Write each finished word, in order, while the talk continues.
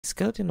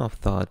Skeleton of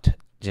thought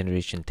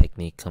generation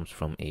technique comes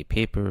from a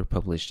paper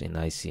published in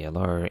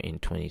ICLR in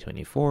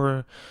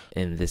 2024.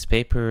 In this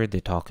paper, they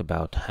talk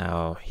about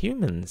how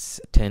humans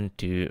tend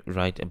to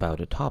write about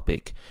a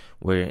topic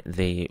where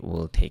they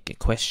will take a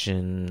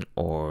question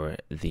or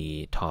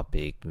the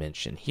topic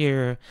mentioned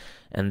here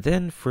and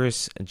then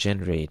first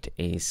generate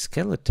a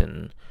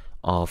skeleton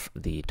of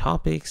the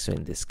topic. So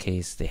in this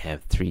case, they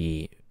have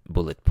 3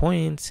 bullet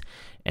points,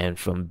 and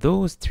from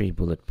those 3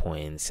 bullet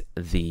points,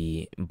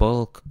 the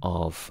bulk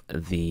of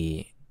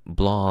the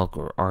blog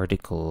or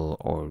article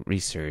or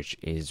research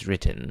is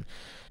written.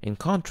 In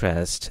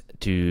contrast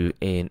to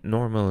a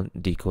normal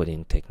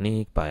decoding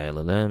technique by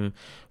LLM,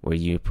 where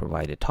you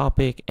provide a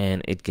topic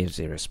and it gives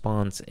a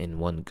response in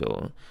one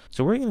go.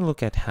 So we're going to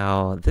look at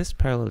how this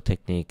parallel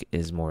technique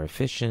is more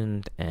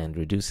efficient and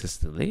reduces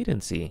the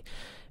latency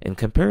in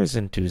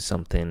comparison to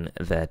something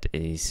that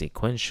is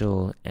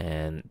sequential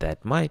and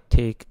that might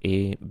take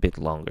a bit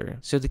longer.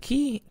 So the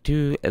key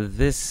to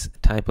this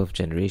type of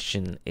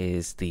generation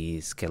is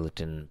the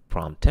skeleton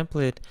prompt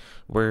template,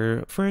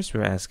 where first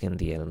we're asking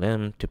the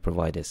LLM to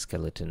provide a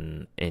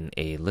skeleton in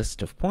a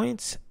list of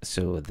points.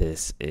 So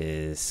this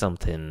is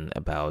something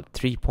about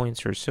 3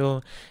 points or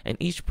so, and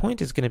each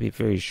point is going to be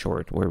very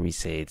short, where we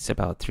say it's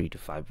about 3 to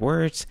 5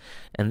 words,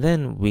 and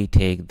then we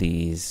take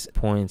these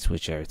points,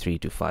 which are 3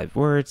 to 5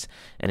 words,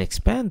 and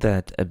expand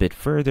that a bit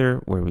further,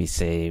 where we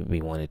say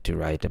we wanted to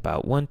write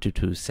about 1 to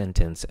 2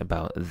 sentences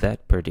about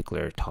that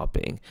particular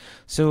topic.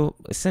 So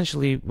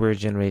essentially, we're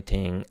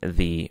generating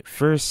the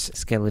first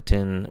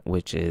skeleton,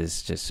 which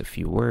is just a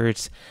few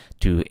words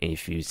to a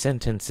few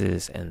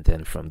sentences, and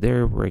then from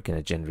there we're going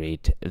to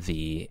generate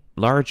the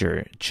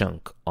larger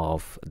chunk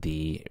of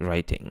the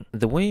writing.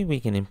 The way we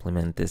can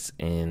implement this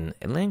in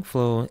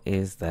Langflow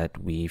is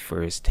that we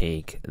first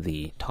take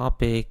the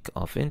topic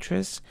of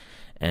interest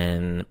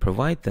and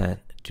provide that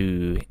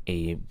to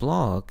a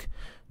block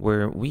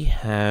where we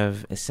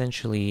have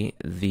essentially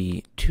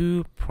the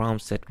 2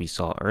 prompts that we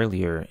saw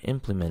earlier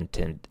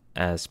implemented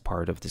as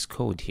part of this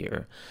code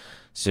here.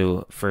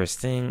 So first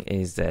thing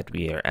is that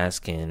we are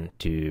asking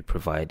to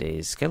provide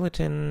a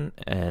skeleton,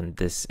 and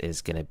this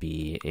is going to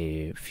be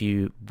a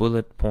few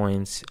bullet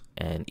points,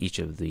 and each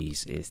of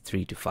these is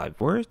 3 to 5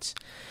 words.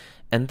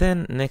 And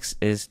then next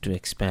is to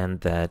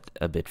expand that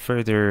a bit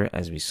further,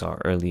 as we saw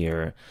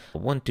earlier,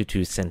 1 to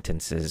 2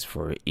 sentences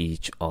for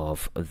each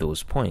of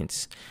those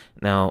points.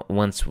 Now,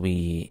 once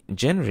we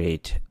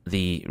generate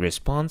the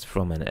response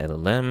from an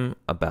LLM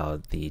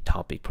about the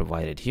topic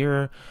provided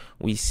here,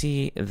 we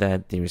see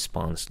that the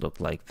response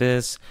looked like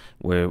this,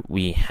 where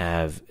we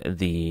have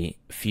the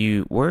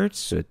few words,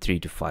 so 3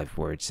 to 5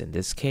 words in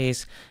this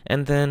case,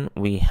 and then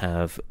we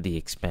have the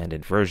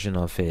expanded version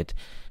of it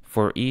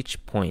for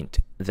each point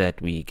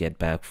that we get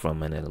back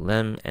from an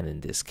LLM, and in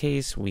this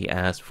case we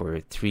ask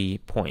for 3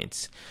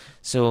 points.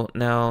 So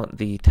now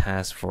the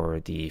task for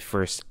the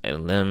first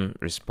LLM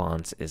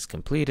response is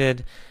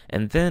completed,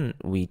 and then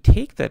we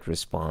take that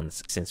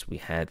response. Since we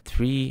had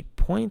 3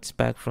 points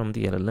back from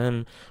the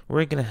LLM,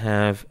 we're going to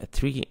have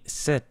 3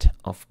 set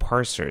of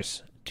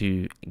parsers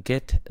to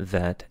get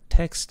that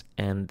text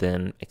and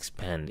then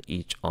expand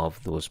each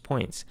of those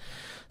points.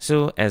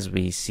 So as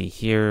we see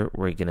here,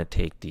 we're going to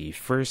take the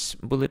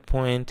first bullet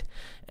point,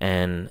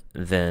 and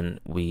then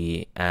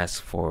we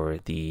ask for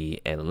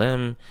the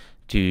LLM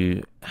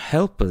to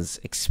help us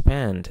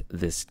expand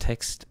this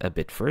text a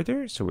bit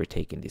further. So we're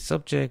taking the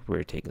subject,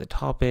 we're taking the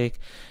topic,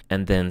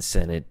 and then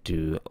send it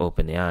to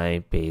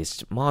OpenAI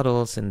based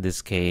models in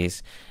this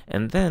case.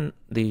 And then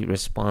the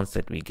response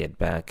that we get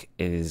back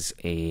is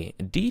a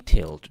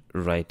detailed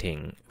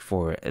writing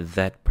for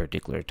that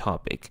particular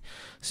topic.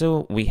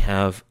 So we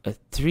have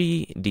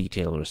 3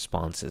 detailed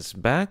responses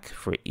back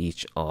for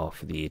each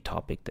of the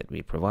topic that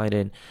we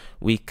provided.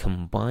 We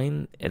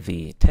combine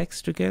the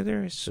text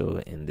together.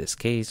 So in this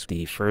case,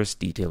 the first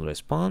detailed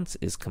response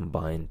is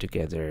combined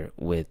together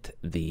with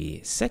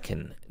the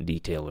second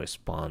detailed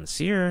response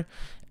here,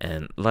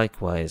 and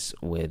likewise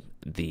with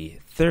the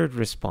third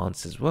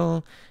response as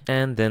well.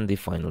 And then the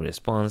final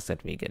response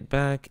that we get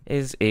back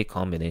is a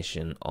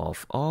combination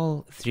of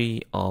all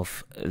 3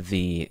 of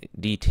the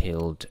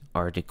detailed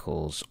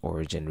articles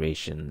or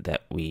generation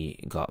that we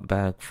got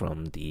back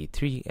from the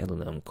 3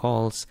 LLM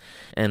calls.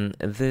 And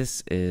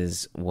this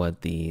is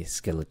what the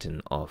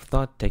skeleton of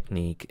thought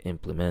technique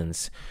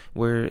implements,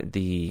 where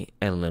the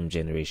LLM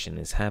generation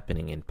is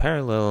happening in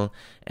parallel,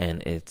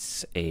 and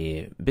it's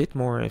a bit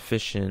more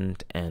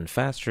efficient and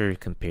faster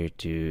compared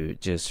to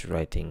just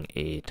writing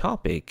a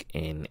topic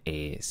in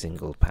a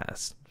single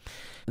pass.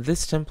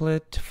 This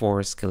template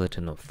for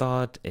skeleton of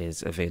thought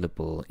is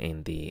available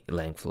in the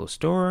Langflow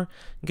store.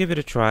 Give it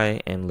a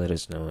try and let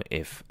us know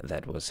if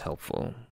that was helpful.